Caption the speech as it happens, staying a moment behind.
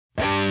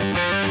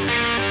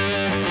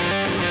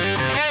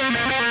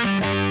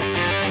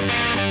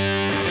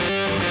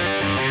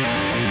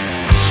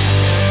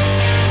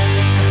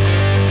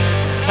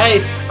Hey,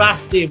 this is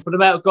Sebastian for the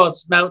Metal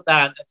Gods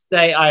Meltdown, and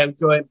today I am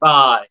joined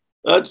by...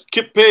 That's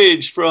Kip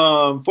Page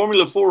from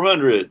Formula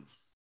 400.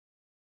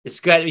 It's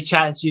great to be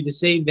chatting to you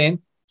this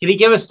evening. Can you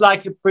give us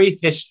like a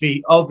brief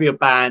history of your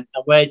band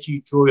and where do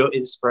you draw your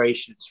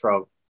inspirations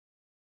from?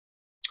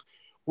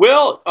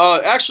 Well,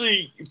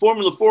 actually,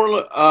 Formula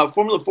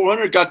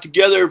 400 got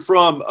together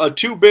from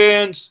two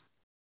bands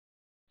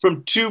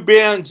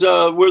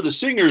where the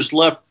singers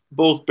left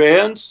both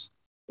bands.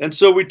 And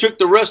so we took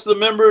the rest of the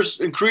members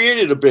and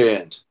created a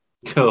band.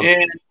 Cool.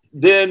 And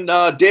then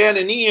Dan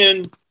and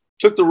Ian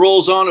took the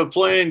roles on of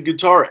playing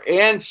guitar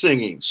and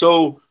singing.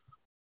 So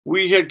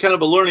we had kind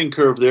of a learning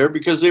curve there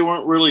because they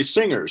weren't really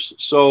singers.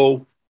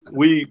 So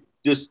we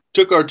just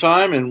took our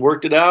time and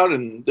worked it out,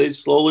 and they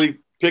slowly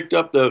picked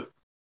up the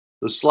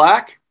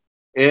slack.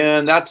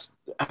 And that's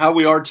how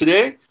we are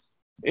today.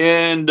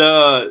 And,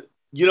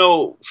 you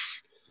know,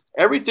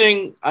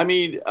 everything, I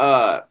mean,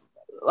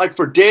 like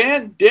for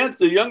Dan's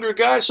the younger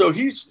guy, so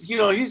he's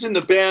in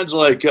the bands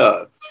like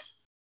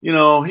he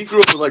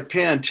grew up with like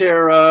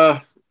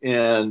Pantera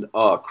and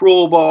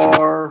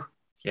Crowbar,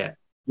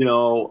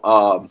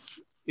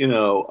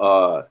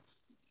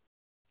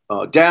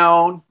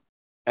 Down,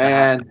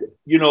 and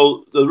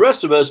the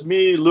rest of us,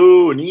 me,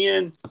 Lou, and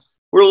Ian,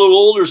 we're a little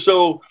older,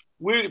 so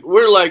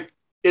we're like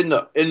in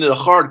the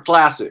hard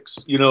classics,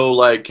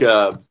 like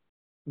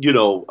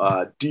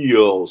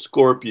Dio,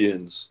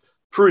 Scorpions,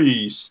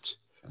 Priest.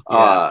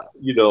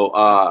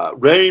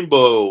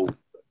 Rainbow,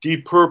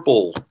 Deep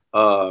Purple,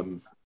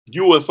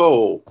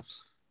 UFO,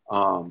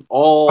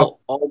 all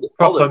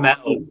the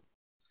metal,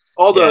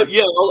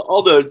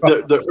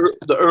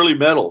 the early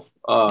metal.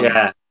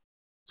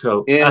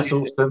 Cool. That's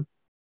awesome.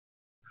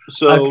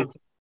 So,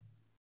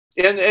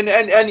 okay. and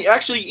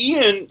actually,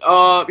 Ian,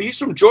 he's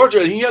from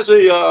Georgia, and he has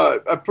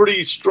a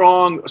pretty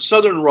strong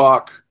Southern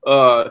rock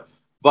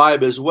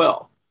vibe as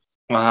well.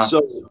 Uh-huh.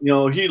 So,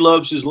 he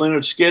loves his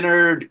Leonard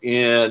Skinner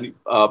and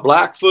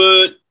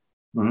Blackfoot,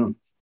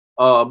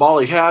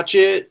 Molly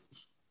Hatchet,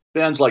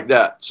 bands like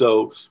that.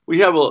 So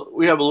we have a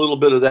little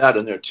bit of that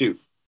in there too.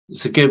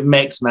 It's a good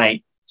mix,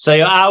 mate. So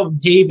your album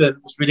Heathen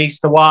was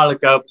released a while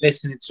ago. I'm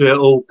listening to it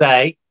all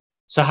day.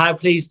 So how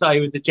pleased are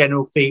you with the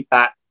general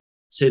feedback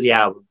to the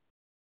album?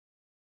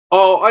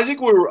 Oh, I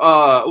think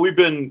we've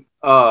been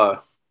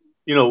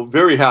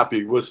very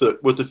happy with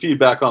the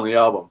feedback on the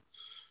album.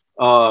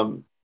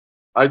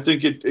 I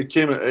think it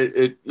came,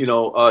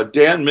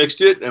 Dan mixed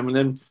it, and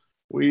then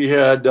we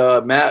had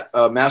Matt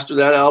master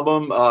that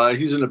album.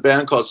 He's in a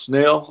band called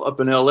Snail up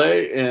in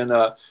LA, and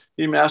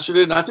he mastered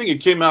it, and I think it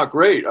came out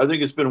great. I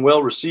think it's been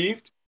well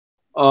received.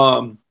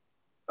 We're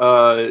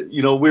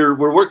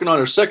working on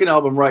our second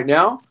album right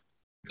now.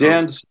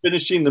 Dan's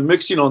finishing the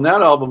mixing on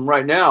that album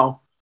right now.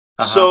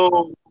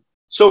 So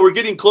we're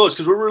getting close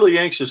because we're really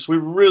anxious. We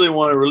really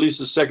want to release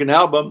the second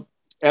album,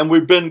 and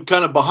we've been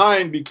kind of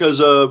behind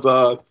because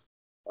of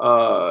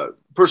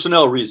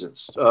personnel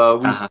reasons.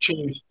 We've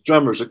changed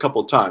drummers a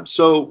couple of times,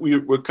 so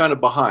we're kind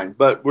of behind,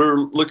 but we're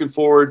looking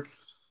forward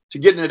to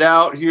getting it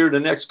out here in the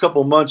next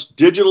couple of months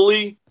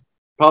digitally,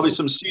 probably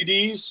some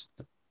CDs,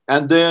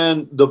 and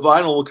then the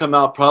vinyl will come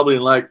out probably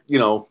in like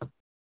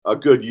a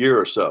good year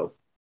or so.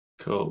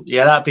 Cool.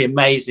 Yeah, that'd be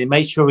amazing.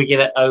 Make sure we get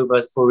it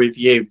over for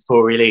review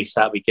before release.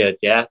 That'd be good.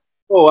 Yeah.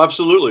 Oh,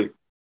 absolutely.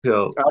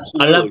 Cool.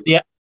 Absolutely.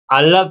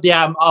 I love the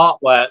album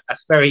artwork.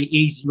 That's very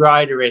Easy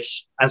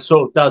Rider-ish and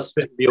sort of does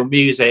fit with your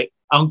music.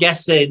 I'm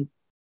guessing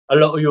a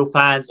lot of your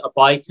fans are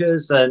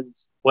bikers, and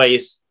where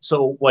you're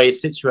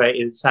situated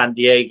in San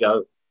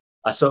Diego,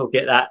 I sort of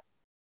get that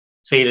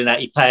feeling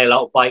that you play a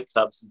lot of bike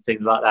clubs and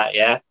things like that.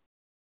 Yeah.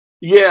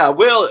 Yeah.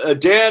 Well,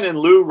 Dan and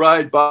Lou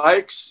ride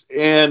bikes,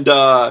 and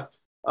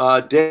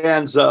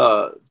Dan's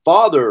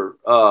father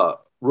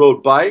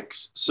rode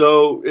bikes,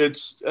 so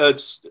it's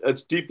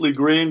deeply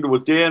ingrained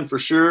with Dan for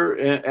sure,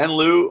 and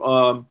Lou,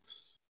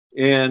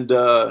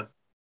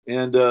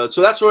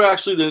 so that's where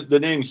actually the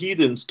name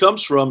Heathens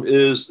comes from.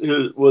 His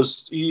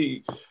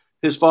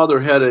father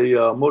had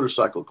a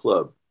motorcycle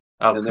club,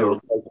 and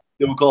cool.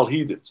 they were called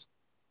Heathens.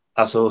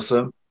 That's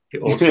awesome.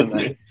 Awesome,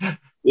 mate.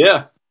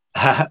 Yeah.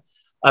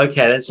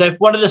 Okay, then. So if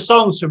one of the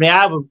songs from the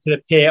album could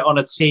appear on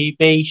a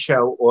TV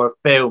show or a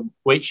film,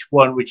 which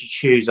one would you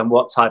choose, and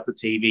what type of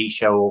TV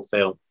show or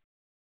film?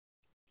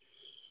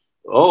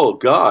 Oh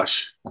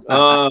gosh,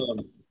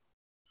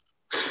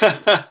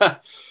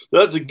 that's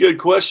a good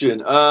question.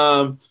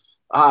 Probably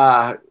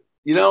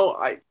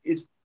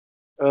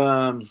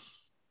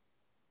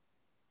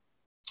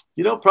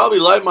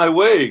Light My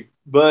Way,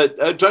 but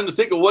I'm trying to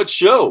think of what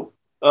show.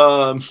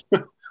 You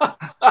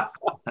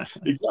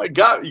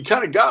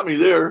kind of got me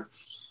there.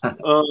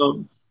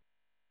 Probably,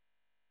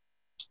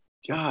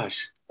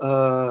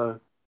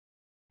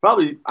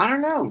 I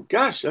don't know.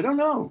 Gosh, I don't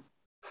know.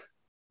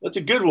 That's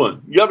a good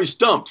one. You got me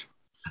stumped.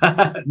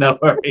 No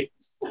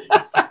worries.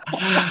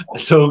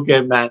 It's all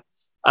good, man.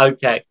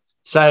 Okay.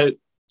 So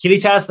can you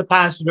tell us the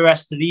plans for the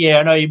rest of the year?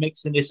 I know you're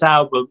mixing this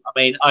album. I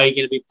mean, are you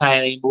going to be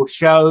playing any more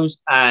shows?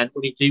 And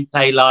when you do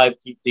play live,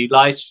 do you do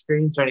live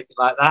streams or anything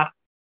like that?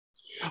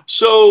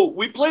 So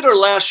we played our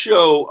last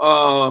show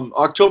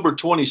October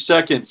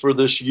 22nd for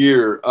this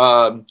year.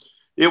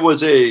 It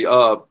was a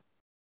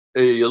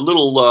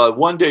little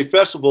one-day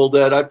festival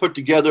that I put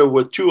together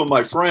with two of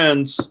my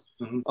friends,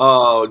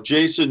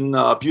 Jason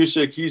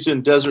Busick, he's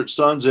in Desert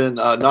Suns, and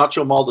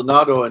Nacho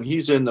Maldonado, and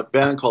he's in a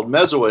band called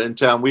Mezzoa in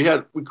town. We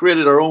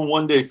created our own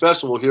one-day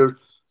festival here.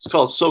 It's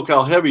called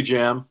SoCal Heavy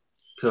Jam.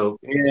 Cool.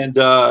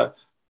 And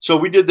so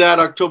we did that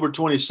October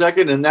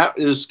 22nd, and that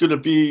is going to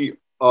be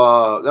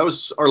that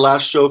was our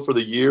last show for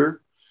the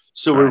year.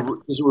 So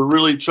we're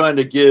really trying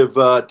to give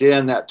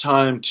Dan that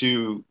time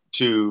to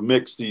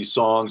mix these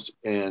songs,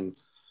 and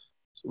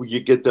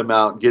we get them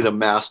out, get them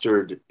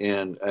mastered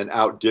and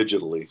out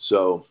digitally.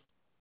 So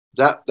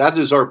that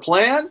is our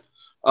plan.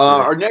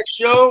 Our next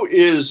show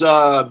is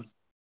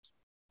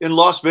in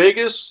Las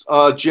Vegas,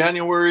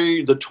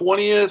 January the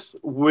 20th,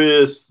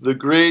 with the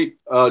great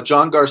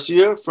John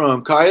Garcia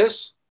from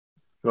Caius.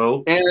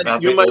 Cool.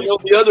 And you might know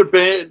the other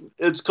band.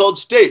 It's called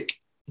Steak.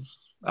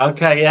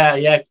 Okay,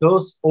 yeah, of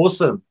course.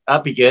 Awesome.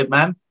 That'd be good,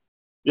 man.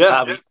 Yeah.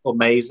 That'd be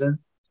amazing.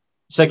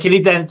 So can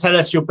you then tell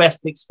us your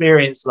best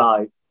experience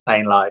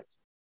playing live?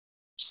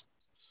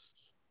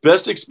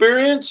 Best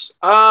experience?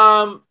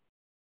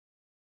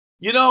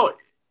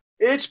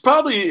 It's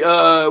probably,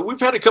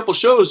 we've had a couple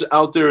shows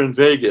out there in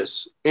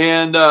Vegas,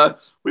 and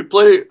we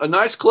play a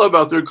nice club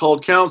out there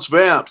called Count's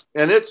Vamp,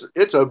 and it's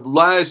a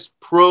nice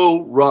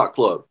pro rock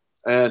club.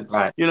 And,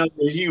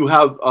 you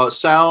have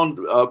sound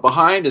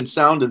behind and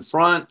sound in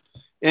front.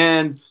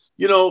 And,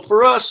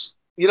 for us,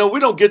 we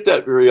don't get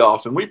that very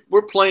often.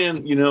 We're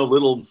playing,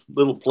 little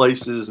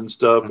places and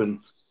stuff. And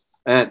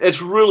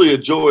it's really a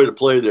joy to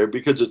play there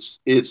because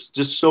it's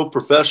just so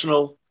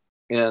professional,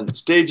 and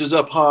stage is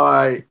up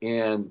high,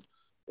 and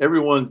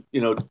everyone,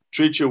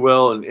 treats you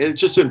well. And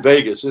it's just in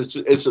Vegas.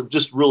 It's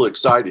just really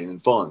exciting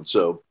and fun.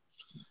 So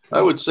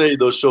I would say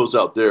those shows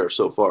out there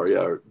so far,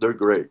 they're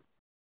great.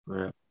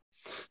 Yeah.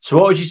 So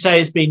what would you say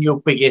has been your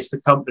biggest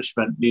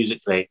accomplishment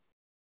musically?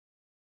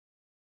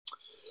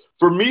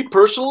 For me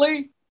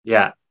personally,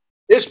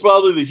 it's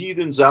probably the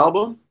Heathens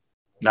album.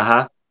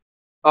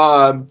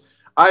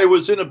 I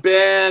was in a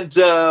band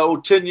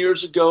 10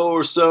 years ago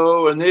or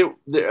so, and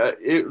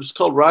it was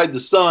called Ride the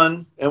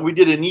Sun, and we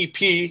did an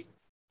EP,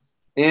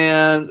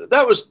 and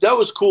that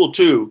was cool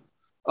too.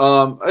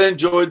 I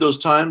enjoyed those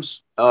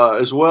times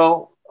as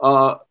well.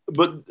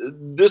 But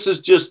this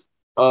is just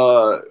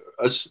a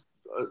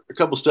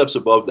couple steps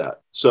above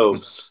that.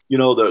 So,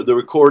 the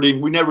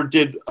recording, we never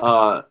did.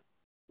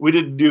 We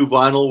didn't do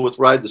vinyl with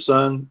Ride the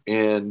Sun,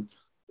 and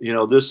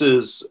this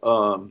is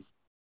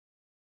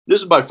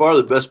by far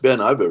the best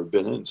band I've ever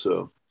been in.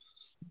 So,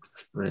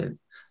 brilliant.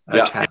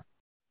 Okay,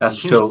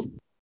 that's cool.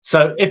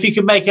 So, if you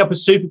could make up a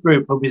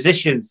supergroup of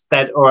musicians,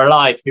 dead or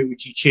alive, who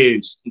would you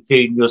choose,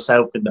 including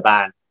yourself in the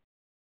band?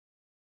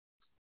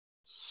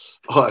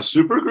 A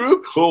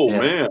supergroup? Oh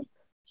man,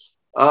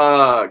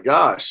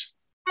 gosh,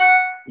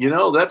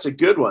 that's a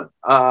good one.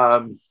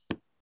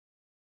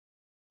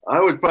 I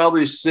would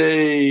probably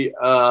say,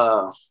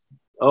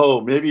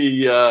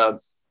 maybe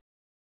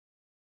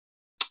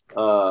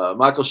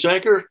Michael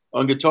Schenker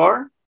on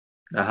guitar.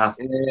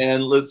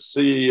 And let's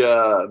see,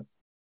 I'd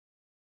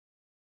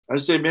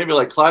say maybe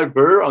like Clive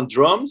Burr on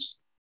drums.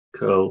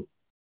 Cool.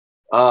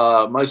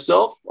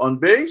 Myself on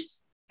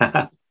bass.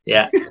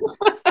 Yeah.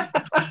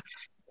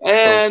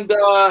 And,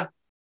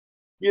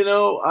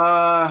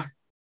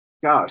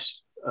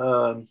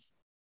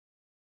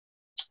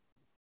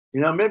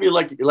 maybe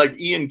like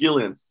Ian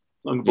Gillan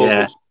on vocals.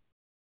 Yeah.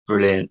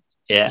 Brilliant.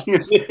 Yeah.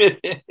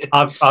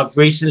 I've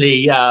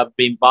recently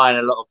been buying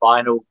a lot of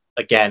vinyl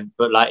again,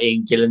 but like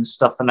Ian Gillan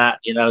stuff and that,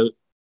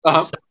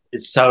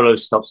 his solo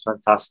stuff's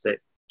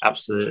fantastic.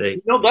 Absolutely.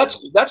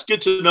 That's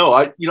good to know.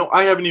 I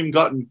haven't even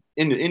gotten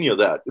into any of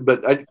that,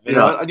 but I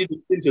need to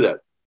get into that.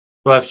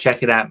 Worth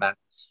checking out, man.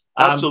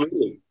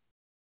 Absolutely.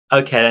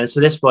 Okay, then.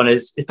 So this one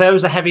is: if there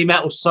was a heavy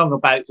metal song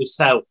about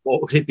yourself,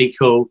 what would it be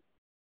called?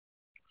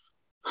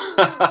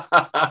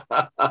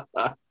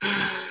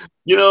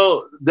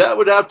 That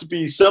would have to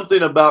be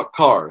something about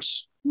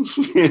cars.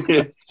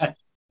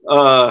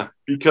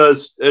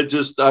 Because it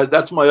just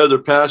that's my other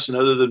passion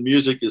other than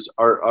music is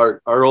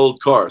our old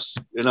cars,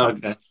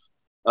 Okay.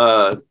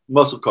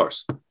 Muscle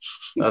cars.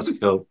 That's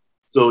cool.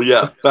 So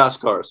yeah,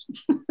 fast cars.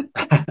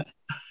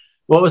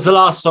 What was the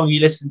last song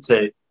you listened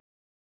to?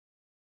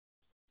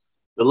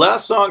 The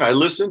last song I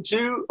listened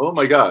to, oh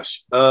my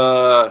gosh.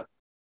 I'm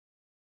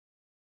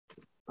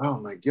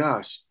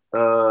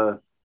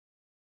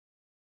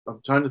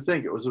trying to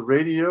think. It was a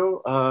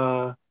radio.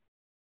 I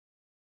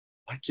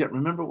can't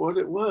remember what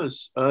it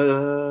was.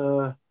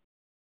 Oh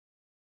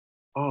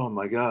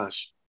my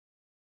gosh.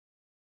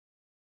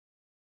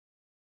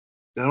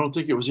 I don't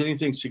think it was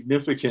anything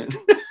significant.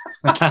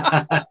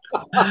 I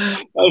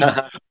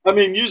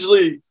mean,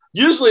 usually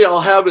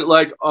I'll have it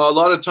like a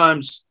lot of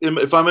times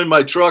if I'm in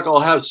my truck, I'll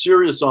have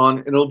Sirius on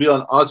and it'll be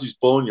on Ozzy's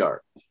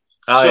Boneyard.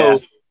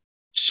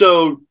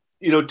 So,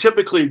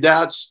 typically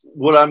that's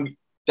what I'm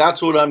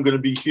going to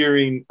be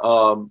hearing,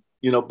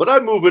 but I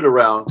move it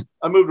around.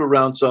 I moved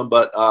around some,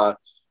 but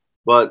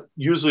but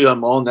usually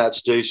I'm on that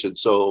station.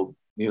 So,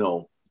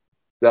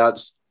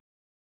 that's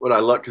what I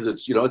like, because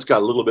it's, it's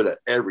got a little bit of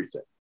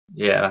everything.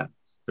 Yeah.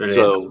 Brilliant.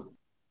 So,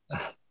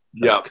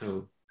 yeah.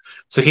 Cool.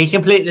 So can you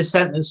complete this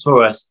sentence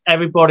for us?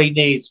 Everybody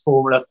needs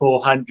Formula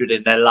 400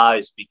 in their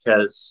lives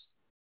because...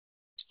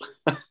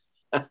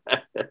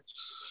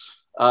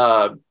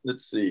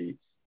 let's see.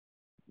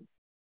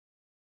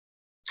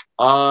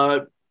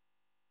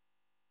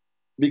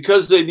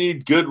 Because they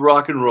need good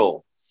rock and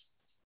roll.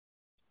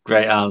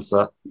 Great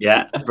answer.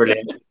 Yeah,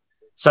 brilliant.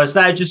 So it's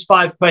now just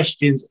 5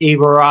 questions,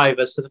 either or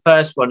either. So the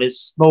first one is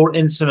small,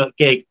 intimate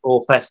gig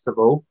or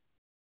festival.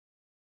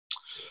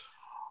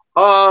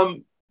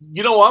 I'm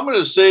going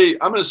to say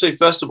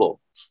festival,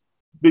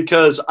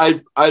 because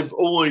I've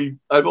only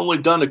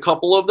done a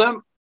couple of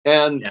them,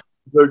 and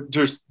they're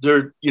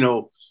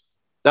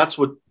that's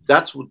what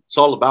it's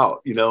all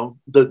about.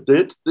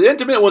 The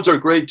intimate ones are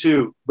great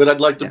too, but I'd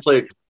like to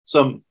play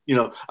some.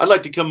 I'd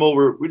like to come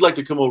over. We'd like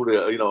to come over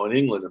to in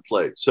England and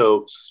play.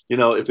 So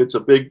if it's a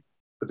big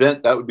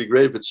event, that would be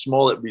great. If it's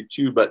small, that'd be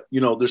too. But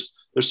there's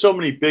so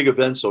many big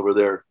events over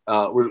there.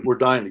 We're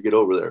dying to get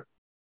over there.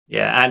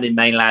 Yeah, and in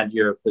mainland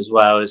Europe as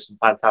well. There's some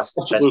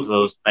fantastic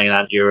festivals in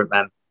mainland Europe,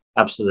 man.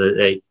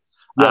 Absolutely.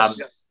 Yes.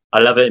 I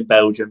love it in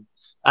Belgium.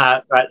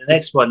 Right, the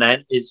next one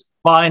then is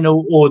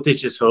vinyl or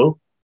digital.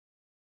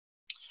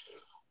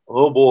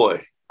 Oh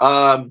boy.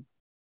 Well,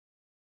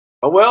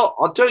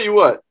 I'll tell you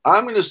what.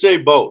 I'm going to say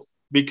both,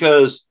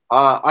 because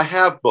I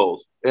have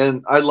both,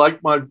 and I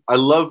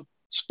love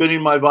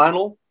spinning my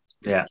vinyl.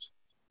 Yeah.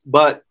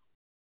 But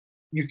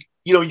you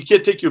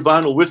can't take your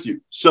vinyl with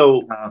you. So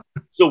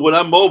when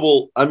I'm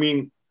mobile, I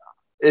mean,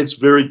 it's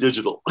very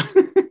digital.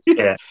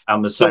 Yeah,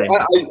 I'm the same.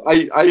 So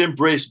I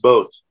embrace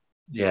both.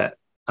 Yeah,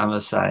 I'm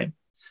the same.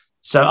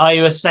 So are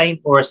you a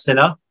saint or a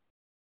sinner?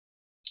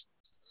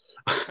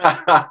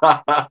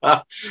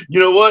 You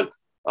know what?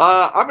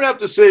 I'm going to have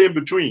to say in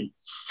between.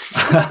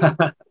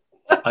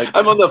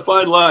 I'm on the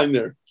fine line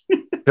there.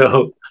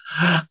 Cool.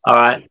 All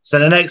right. So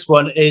the next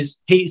one is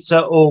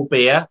pizza or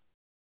beer?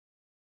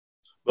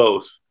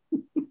 Both.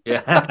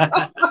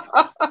 Yeah.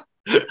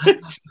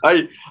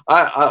 I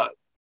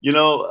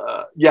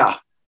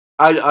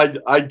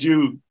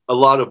do a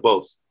lot of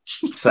both.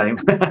 Same.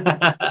 Too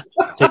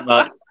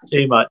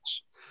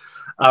much.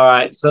 All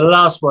right. So the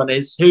last one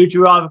is, who'd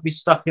you rather be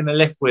stuck in a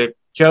lift with,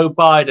 Joe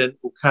Biden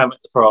or Kermit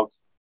the Frog?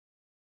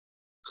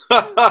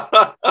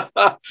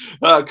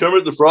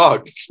 Kermit the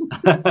Frog.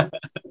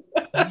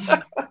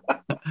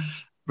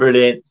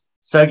 Brilliant.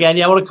 So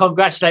again, I want to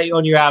congratulate you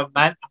on your album,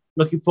 man.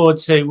 Looking forward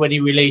to when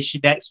you release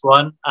your next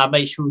one.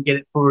 Make sure we get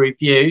it for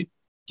review.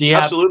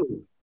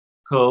 Absolutely.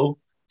 Cool.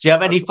 Do you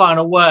have any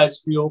final words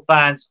for your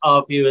fans,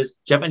 our viewers? Do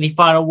you have any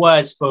final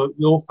words for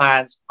your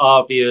fans,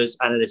 our viewers,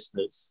 and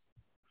listeners?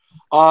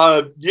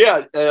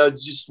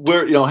 Just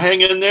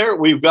hang in there.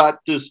 We've got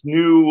this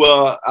new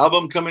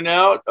album coming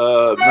out,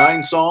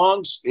 9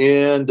 songs,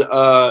 and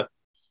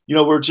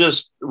we're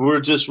just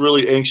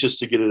really anxious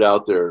to get it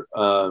out there.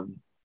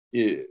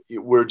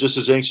 We're just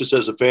as anxious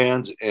as the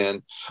fans,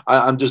 and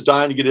I'm just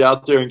dying to get it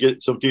out there and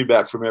get some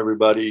feedback from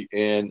everybody.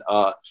 And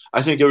I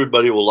think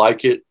everybody will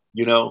like it.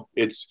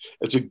 It's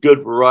a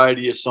good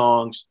variety of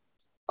songs.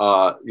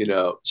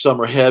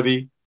 Some are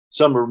heavy,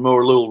 some are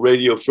more a little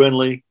radio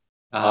friendly.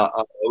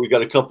 We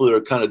got a couple that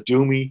are kind of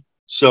doomy.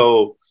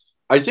 So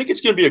I think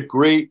it's going to be a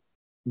great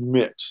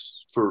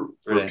mix for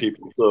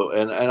people. So,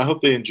 and I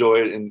hope they enjoy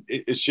it. And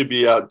it should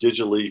be out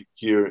digitally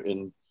here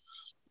in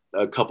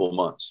a couple of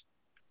months.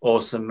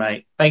 Awesome,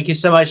 mate. Thank you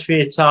so much for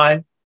your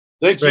time.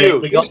 Thank you.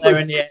 We got there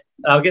in the end.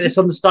 I'll get this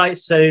on the site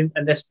soon,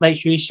 and just make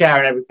sure you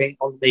share everything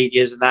on the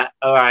medias and that.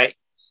 All right.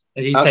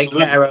 And you take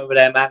care over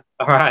there, man.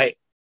 All right.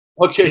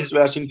 Okay,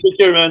 Sebastian. Take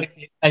care, man.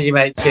 And you,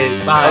 mate.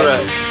 Cheers. Bye. All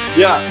right.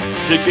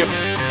 Yeah. Take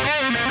care.